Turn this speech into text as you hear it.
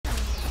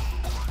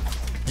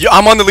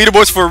I'm on the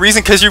leaderboards for a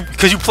reason, cause you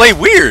play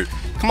weird.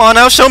 Come on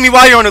now, show me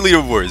why you're on the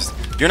leaderboards.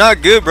 You're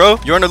not good, bro.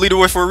 You're on the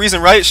leaderboard for a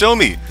reason, right? Show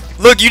me.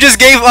 Look, you just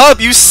gave up.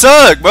 You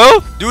suck, bro.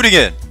 Do it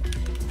again.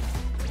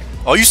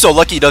 Oh, you so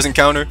lucky it doesn't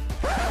counter.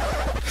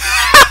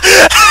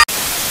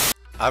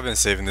 I've been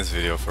saving this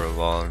video for a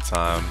long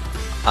time.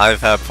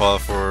 I've had Paul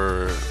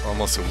for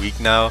almost a week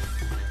now,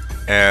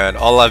 and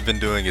all I've been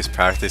doing is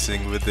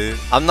practicing with it.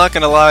 I'm not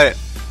gonna lie,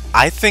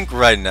 I think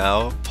right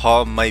now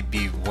Paul might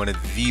be one of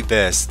the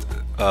best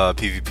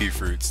PvP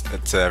fruits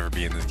to ever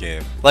be in this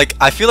game. Like,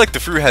 I feel like the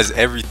fruit has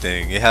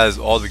everything. It has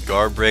all the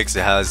guard breaks,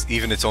 it has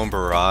even its own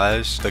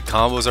barrage. The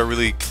combos are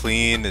really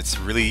clean, it's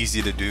really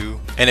easy to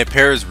do, and it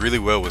pairs really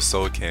well with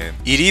Soul Cane.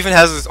 It even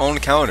has its own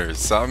counters,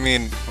 so I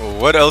mean,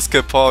 what else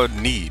could Paul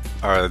need?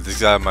 Alright,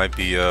 this guy might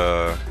be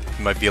a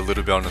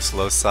little bit on the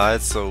slow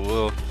side, so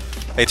we'll...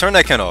 Hey, turn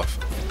that can off.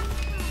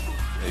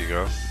 There you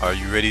go. Are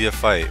you ready to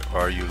fight, or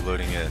are you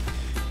loading in?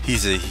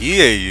 He's a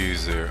HEA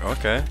user,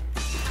 okay.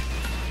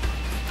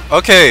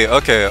 Okay,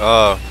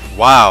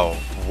 wow.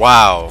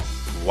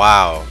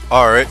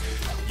 Alright,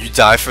 you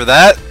die for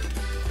that.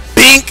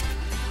 Bink!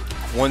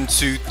 1,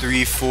 2,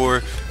 3,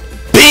 4.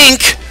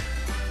 Bink!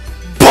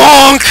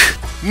 Bonk!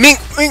 Mink!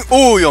 Mink!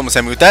 Oh, you almost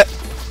had me with that.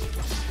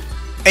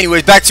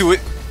 Anyways, back to it.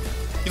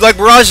 You like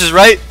barrages,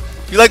 right?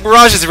 You like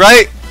barrages,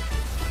 right?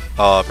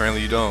 Oh,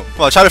 apparently you don't.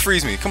 Come on, try to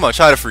freeze me. Come on,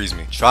 try to freeze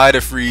me. Try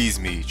to freeze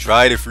me.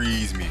 Try to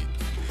freeze me.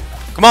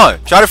 Come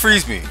on, try to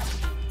freeze me.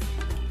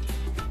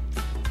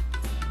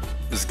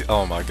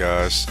 Oh my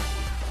gosh,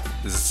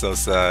 this is so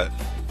sad.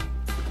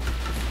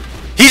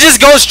 He just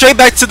goes straight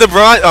back to the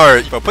bronze.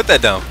 Alright, bro, put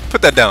that down.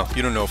 Put that down.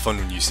 You don't know fun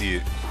when you see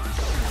it.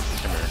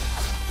 Come here.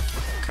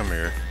 Come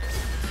here.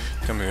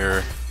 Come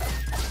here.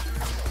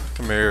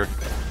 Come here.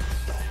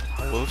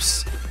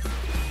 Whoops.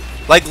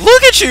 Like,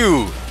 look at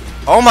you!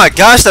 Oh my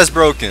gosh, that's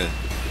broken.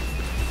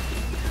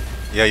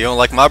 Yeah, you don't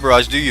like my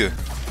barrage, do you?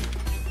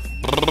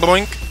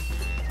 Boink.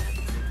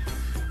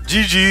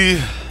 GG.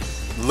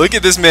 Look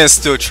at this man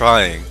still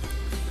trying.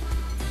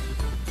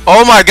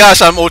 Oh my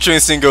gosh, I'm Ultra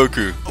Instinct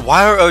Goku.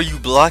 Why are you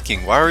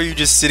blocking? Why are you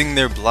just sitting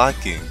there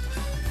blocking?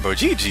 Bro,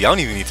 GG, I don't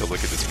even need to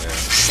look at this man.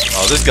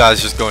 Oh, this guy's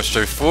just going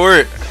straight for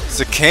it. It's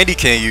a candy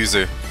cane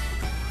user.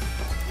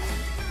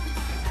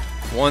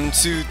 1,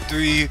 2,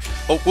 3.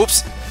 Oh,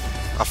 whoops.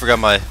 I forgot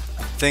my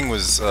thing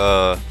was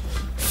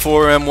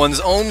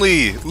 4M1s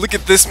only. Look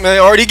at this man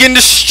already getting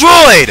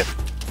destroyed.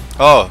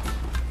 Oh.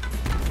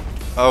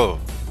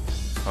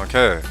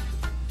 Okay.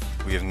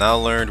 We have now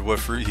learned what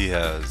fruit he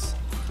has.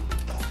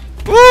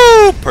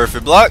 Woo!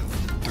 Perfect block.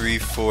 3,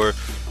 4.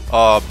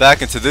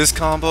 Back into this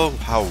combo.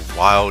 How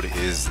wild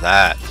is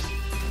that?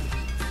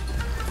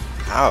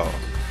 How?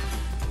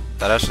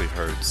 That actually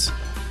hurts.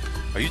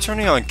 Are you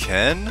turning on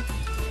Ken?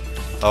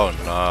 Oh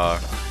nah.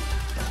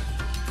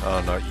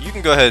 Oh no. You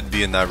can go ahead and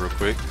be in that real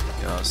quick.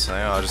 You know what I'm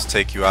saying? I'll just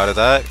take you out of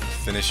that.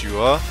 Finish you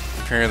off.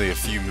 Apparently a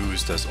few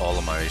moves does all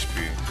of my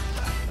HP.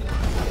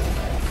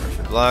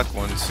 Perfect block.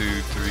 1, 2,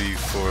 3,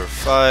 4,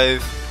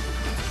 5.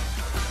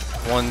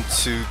 1,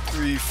 2,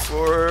 3,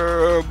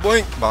 4,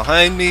 boink,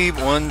 behind me.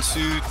 1,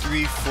 2,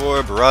 3,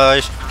 4,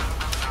 barrage.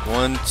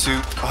 1,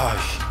 2, oh,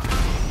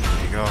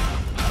 there you go.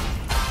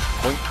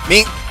 Boink,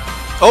 me.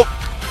 Oh,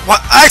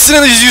 what? I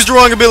accidentally just used the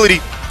wrong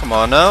ability. Come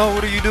on now,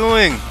 what are you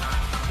doing?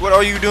 What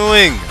are you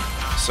doing?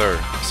 Sir.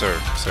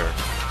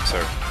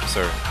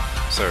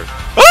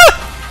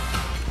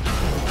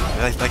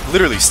 Ah! Like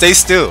literally, stay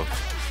still.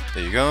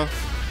 There you go.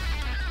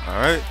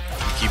 Alright.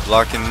 Keep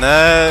blocking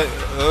that.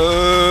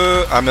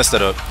 I messed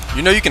that up.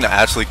 You know you can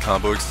actually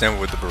combo extend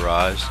with the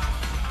barrage.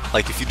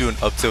 Like if you do an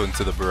up tilt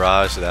into the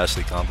barrage, it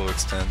actually combo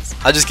extends.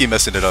 I just keep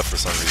messing it up for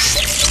some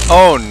reason.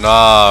 Oh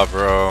nah,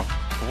 bro.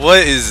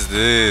 What is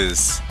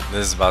this?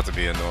 This is about to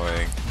be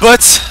annoying.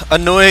 But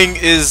annoying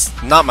is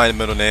not my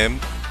middle name.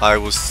 I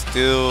will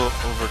still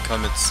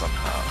overcome it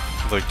somehow.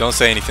 Look, don't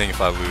say anything if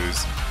I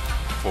lose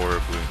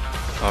horribly.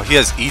 Oh, he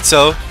has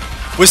Ito.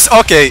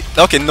 Okay,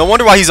 no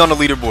wonder why he's on the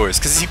leaderboards,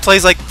 because he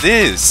plays like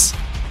this.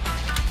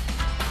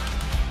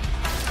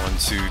 1,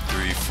 2,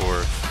 3,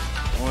 4.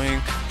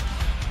 Boink.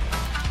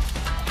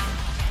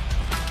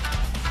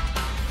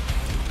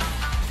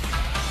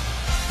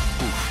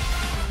 Oof.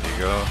 There you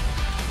go.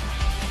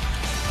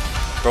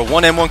 Bro,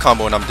 1M1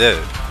 combo and I'm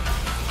dead.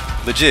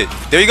 Legit.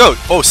 There you go.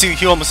 Oh, see,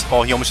 he almost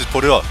just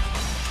pulled it off.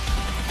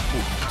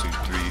 Ooh, 2,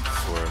 3,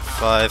 4,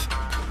 5.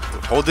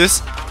 Hold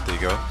this. There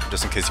you go.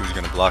 Just in case he was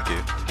gonna block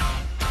it.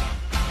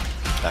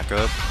 Back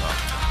up. Oh.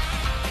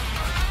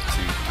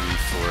 2,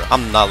 3, 4.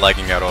 I'm not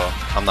lagging at all.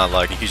 I'm not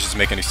lagging. He's just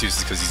making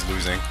excuses because he's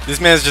losing. This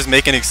man's just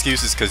making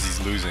excuses because he's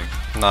losing.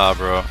 Nah,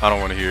 bro. I don't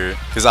want to hear it.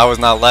 Because I was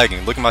not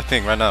lagging. Look at my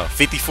thing right now.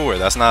 54.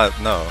 That's not...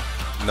 No.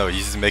 No,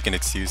 he's just making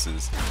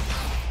excuses.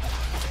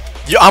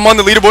 I'm on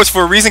the leaderboards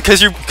for a reason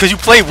because you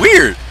play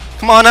weird.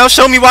 Come on now.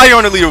 Show me why you're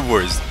on the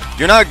leaderboards.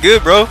 You're not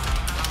good, bro.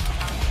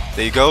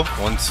 There you go.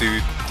 1, 2,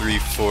 3,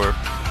 4.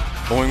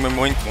 Boing, boing,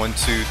 boing. 1,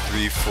 2,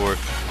 3, 4.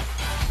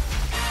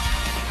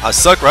 I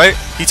suck, right?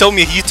 He told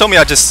me I told me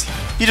I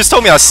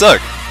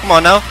suck. Come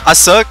on now. I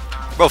suck.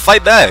 Bro,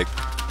 fight back.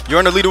 You're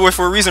on the leaderboard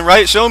for a reason,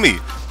 right? Show me.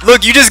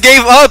 Look, you just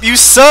gave up. You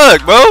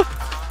suck, bro.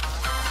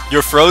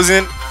 You're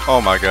frozen.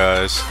 Oh my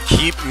gosh.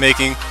 Keep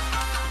making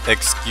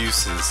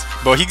excuses.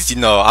 Bro, he's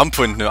I'm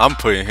putting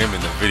him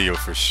in the video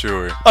for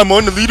sure. I'm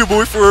on the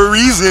leaderboard for a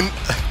reason.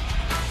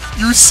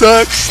 You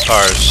suck.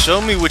 Alright,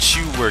 show me what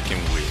you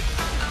working with.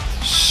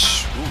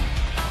 Ooh.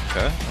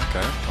 Okay.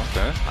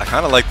 I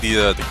kinda like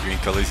the green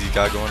colors he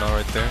got going on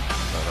right there.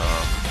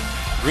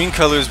 But green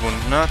colors will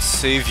not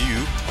save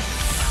you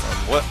from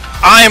what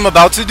I am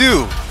about to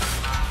do.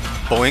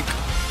 Boink.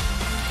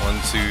 1,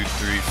 2,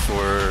 3,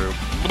 4.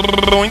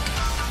 Boink.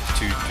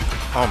 2, 3.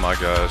 Oh my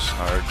gosh.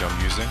 Alright, dumb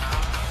using.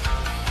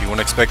 You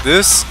won't expect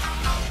this.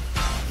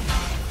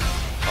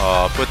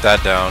 Put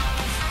that down.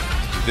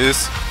 Do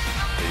this.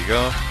 There you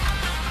go.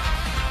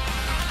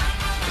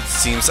 It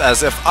seems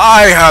as if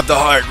I have the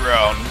high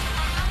ground.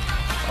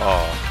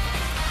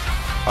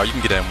 Oh, you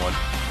can get M1.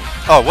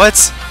 Oh,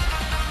 what?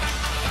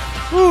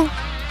 Woo,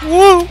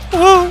 woo,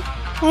 woo,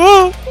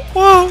 woo,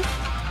 woo.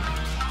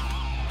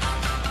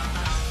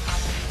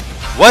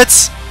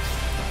 What?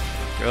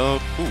 Go.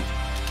 Ooh.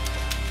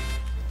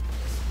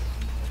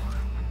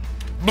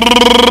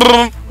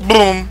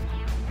 Boom.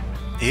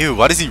 Ew,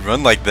 why does he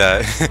run like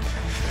that?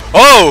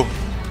 Oh!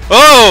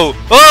 Oh!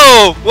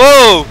 Oh!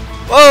 Whoa!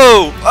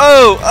 Oh!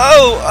 Oh!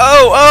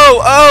 Oh!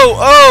 Oh! Oh!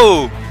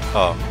 Oh!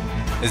 Oh!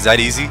 Is that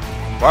easy?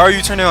 Why are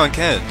you turning on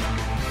Ken?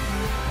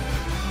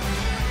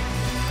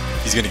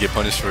 He's gonna get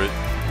punished for it.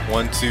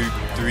 1, 2,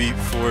 3,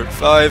 4,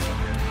 5.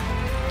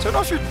 Turn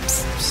off your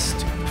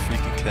stupid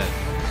freaking Ken.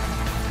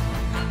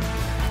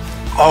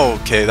 Oh,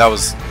 okay, that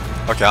was...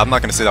 Okay, I'm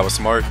not gonna say that was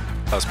smart.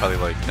 That was probably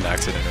like an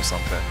accident or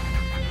something.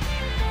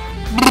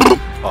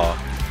 Oh.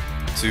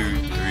 2,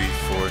 3,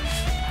 4.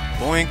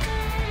 Boink.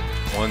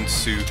 1,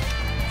 2,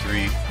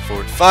 3,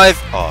 4,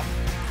 5. Oh.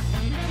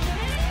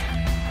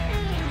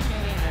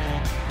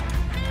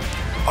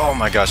 Oh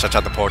my gosh, I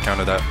tried to pull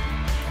counter that. 1,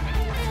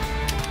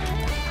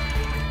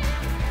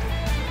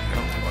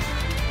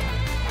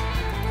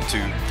 2,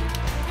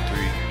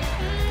 3.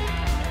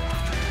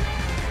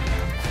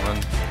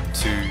 1,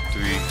 2,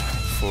 3,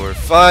 4,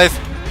 5.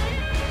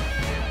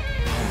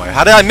 Oh my,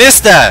 how did I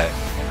miss that?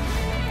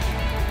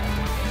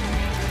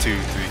 2,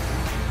 3.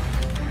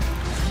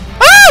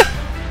 Ah!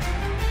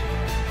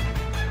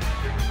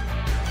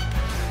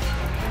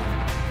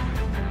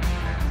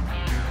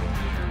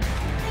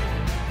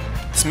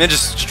 This man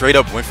just straight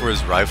up went for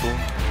his rifle.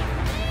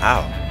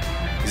 Ow.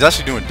 He's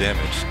actually doing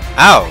damage.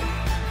 Ow.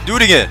 Do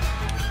it again.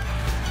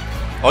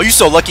 Oh, you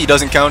so lucky he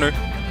doesn't counter.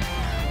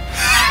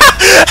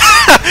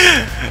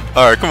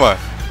 Alright, come on.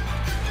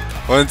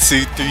 1,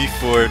 2, 3,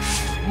 4.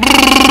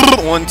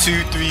 1,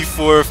 2, 3,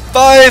 4,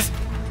 5.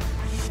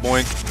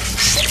 Boink.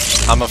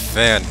 I'm a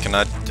fan. Can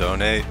I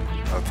donate?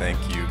 Oh, thank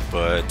you,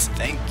 but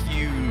thank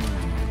you.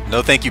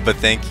 No, thank you, but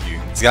thank you.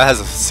 This guy has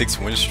a 6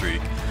 win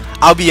streak.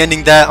 I'll be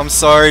ending that. I'm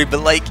sorry,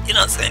 but like, you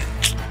know what I'm saying?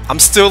 I'm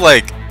still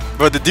like,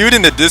 bro, the dude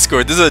in the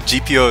Discord, there's a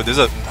GPO,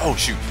 oh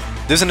shoot.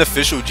 There's an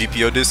official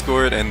GPO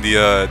Discord, and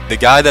the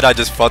guy that I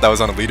just fought that was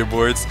on the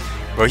leaderboards,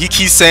 bro, he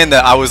keeps saying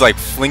that I was like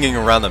flinging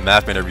around the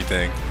map and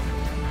everything.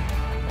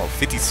 Oh,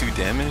 52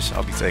 damage?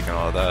 I'll be taking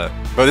all that.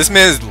 Bro, this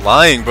man is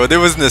lying, bro. There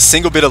wasn't a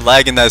single bit of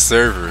lag in that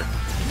server.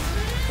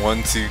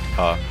 1, 2,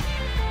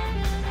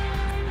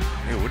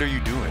 Hey, what are you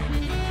doing?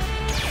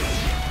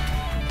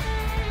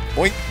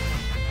 Boink.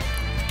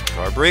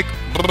 Guard break.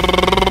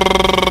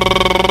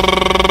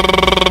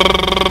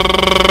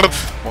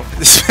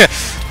 This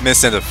man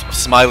sent a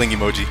smiling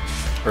emoji.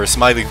 Or a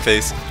smiling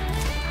face.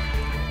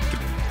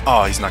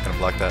 Oh, he's not gonna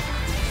block that.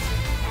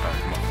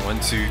 Alright, come on. 1,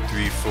 2,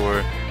 3,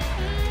 4.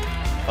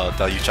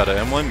 Thought you tried to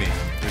M1 me.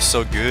 You're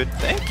so good.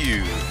 Thank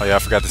you. Oh yeah, I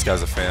forgot this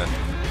guy's a fan.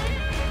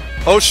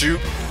 Oh shoot.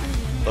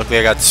 Luckily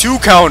I got 2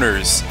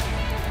 counters.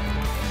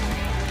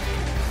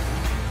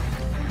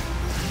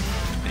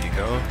 There you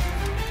go.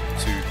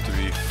 2,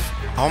 3.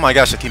 Oh my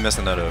gosh, I keep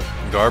messing that up.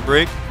 Guard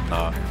break?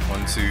 Nah.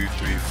 1, 2,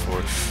 3,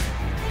 4.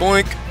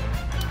 Boink.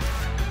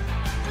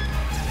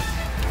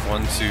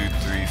 1, 2,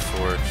 3,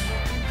 4.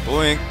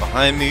 Boink.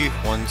 Behind me.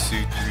 1, 2,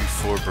 3,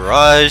 4.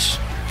 Barrage.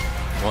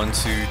 1,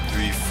 2,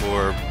 3,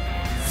 4.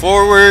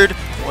 Forward.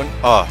 1.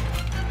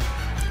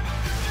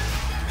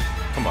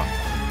 Come on.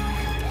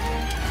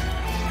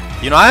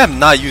 You know, I have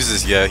not used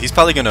this yet. He's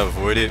probably gonna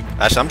avoid it.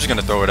 Actually, I'm just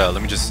gonna throw it out.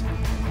 Let me just.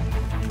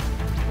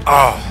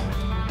 Oh,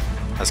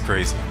 that's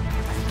crazy.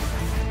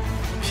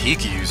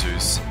 Peak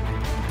users.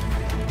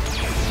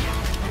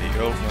 There you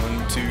go.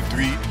 1, 2,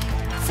 3,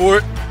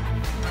 4.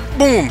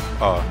 Boom.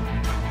 Oh,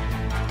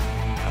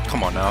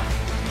 come on now.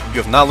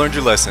 You have not learned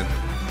your lesson.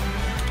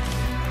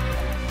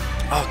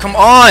 Oh, come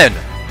on.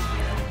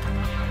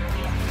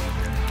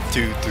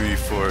 2, 3,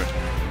 4.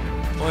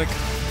 Like.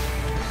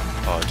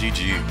 Oh,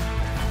 GG.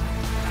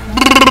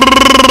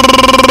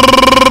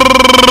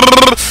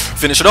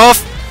 Finish it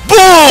off.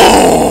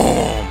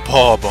 Boom!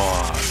 Paw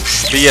bomb.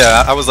 But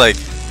yeah, I was like,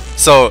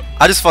 so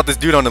I just fought this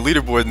dude on the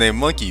leaderboard named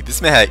Monkey.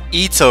 This man had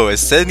Ito at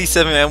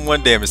 77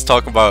 M1 damage,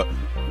 talking about,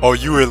 oh,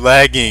 you were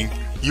lagging,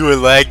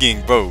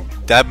 bro.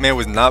 That man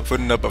was not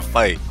putting up a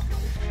fight.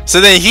 So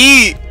then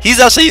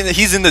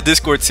he's in the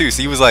Discord too.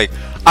 So he was like,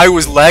 I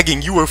was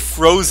lagging, you were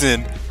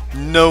frozen.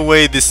 No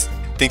way this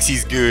thinks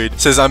he's good.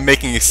 Says I'm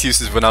making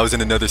excuses when I was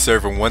in another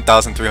server,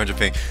 1,300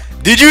 ping.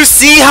 Did you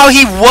see how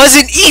he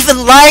wasn't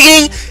even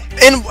lagging?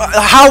 And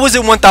how was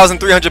it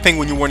 1,300 ping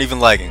when you weren't even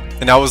lagging?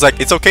 And I was like,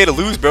 it's okay to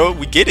lose, bro.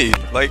 We get it.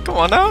 Like, come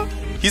on now.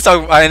 He's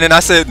talking, and then I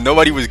said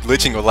nobody was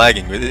glitching or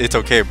lagging. It's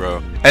okay,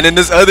 bro. And then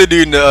this other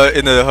dude in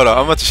the hold on,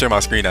 I'm about to share my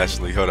screen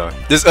actually. Hold on.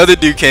 This other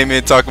dude came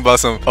in talking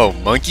about some, oh,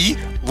 monkey,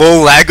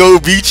 Lil Lago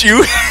beat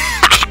you.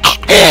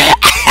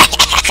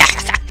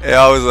 And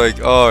I was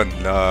like, oh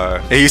nah.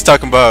 And he's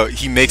talking about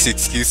he makes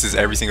excuses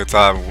every single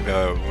time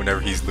whenever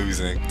he's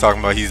losing.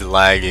 Talking about he's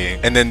lagging.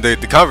 And then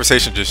the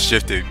conversation just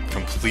shifted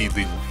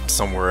completely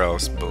somewhere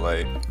else. But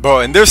like, bro,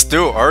 and they're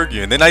still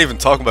arguing. They're not even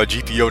talking about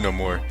GPO no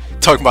more.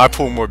 Talking about I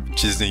pull more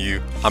bitches than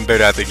you. I'm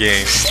better at the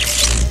game.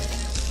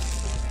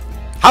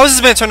 How is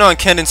this man turn on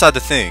Ken inside the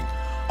thing?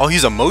 Oh,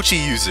 he's a Mochi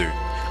user.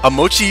 A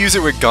Mochi user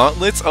with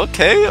gauntlets?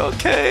 Okay,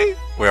 okay.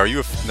 Wait, are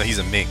you a... No, he's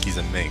a mink. He's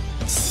a mink.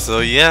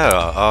 So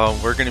yeah,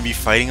 we're gonna be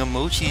fighting a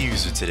Mochi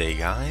user today,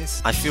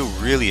 guys. I feel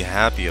really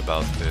happy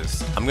about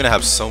this. I'm gonna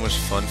have so much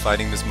fun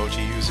fighting this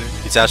Mochi user.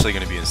 It's actually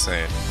gonna be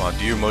insane. Come on,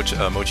 do your Mochi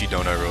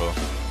donut roll.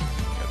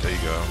 Yeah, there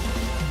you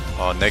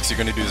go. Next you're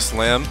gonna do the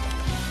slam.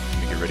 Let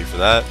me get ready for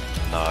that.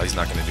 Nah, he's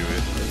not gonna do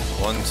it.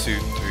 1, 2,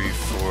 3,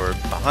 4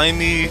 behind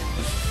me.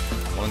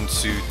 1,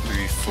 2,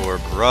 3, 4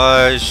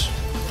 barrage.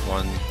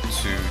 1,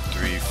 2,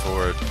 3,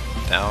 4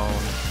 down.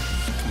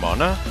 Come on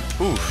now.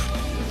 Oof.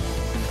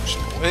 Push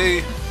him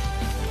away.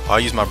 Oh, I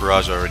used my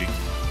barrage already.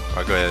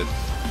 Alright, go ahead.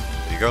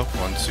 There you go.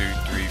 1, 2,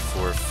 3,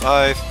 4,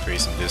 5.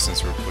 Create some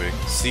distance real quick.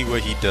 See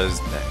what he does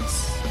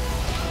next.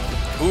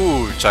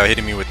 Ooh, try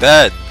hitting me with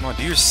that. Come on,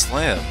 do your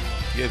slam.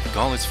 You have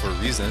gauntlets for a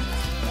reason.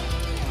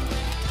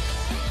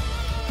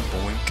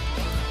 Boink.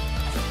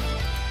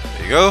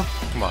 There you go.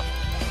 Come on.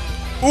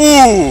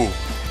 Ooh!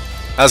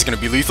 That's gonna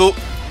be lethal.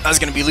 That's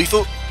gonna be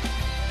lethal.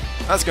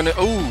 That's gonna...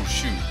 Oh,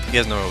 shoot. He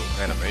has no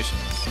animations.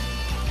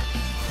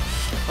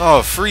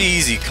 Oh, free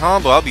easy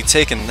combo. I'll be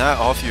taking that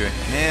off your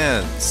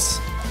hands.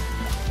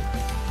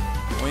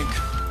 Boink.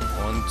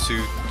 1,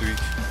 2, 3,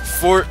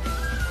 4.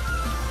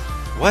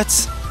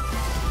 What?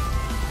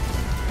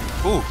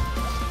 Ooh.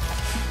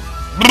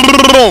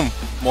 Boom.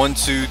 1,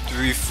 2,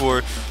 3,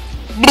 4.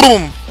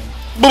 Boom.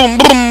 Boom,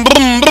 boom,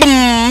 boom,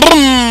 boom,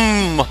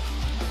 boom.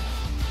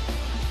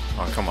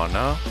 Oh, come on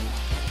now.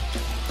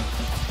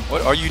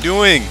 What are you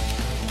doing?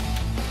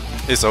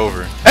 It's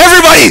over.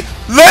 Everybody,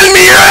 lend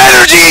me your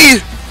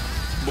energy!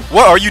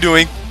 What are you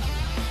doing?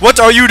 What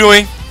are you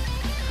doing?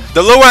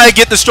 The lower I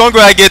get, the stronger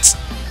I get.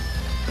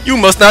 You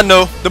must not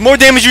know. The more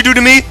damage you do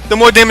to me, the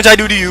more damage I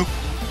do to you.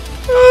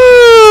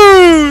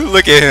 Ooh,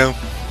 look at him.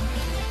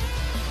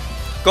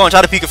 Go on,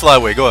 try to peek and fly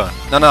away. Go on.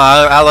 No,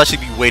 I'll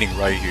actually be waiting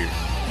right here.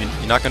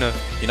 You're not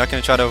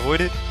gonna try to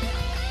avoid it?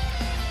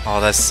 Oh,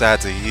 that's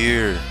sad to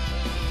hear.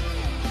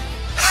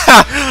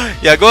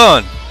 Yeah, go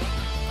on.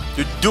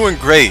 You're doing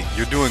great.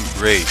 You're doing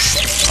great.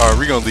 Alright,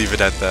 we're gonna leave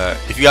it at that.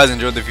 If you guys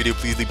enjoyed the video,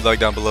 please leave a like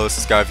down below.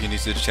 Subscribe if you're new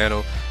to the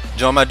channel.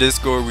 Join my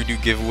Discord. We do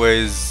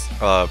giveaways.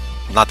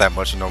 Not that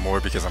much no more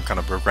because I'm kind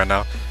of broke right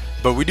now.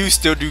 But we do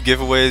still do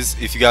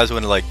giveaways. If you guys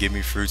want to like give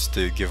me fruits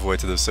to give away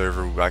to the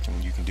server,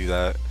 you can do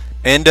that.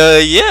 And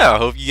yeah, I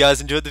hope you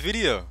guys enjoyed the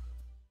video.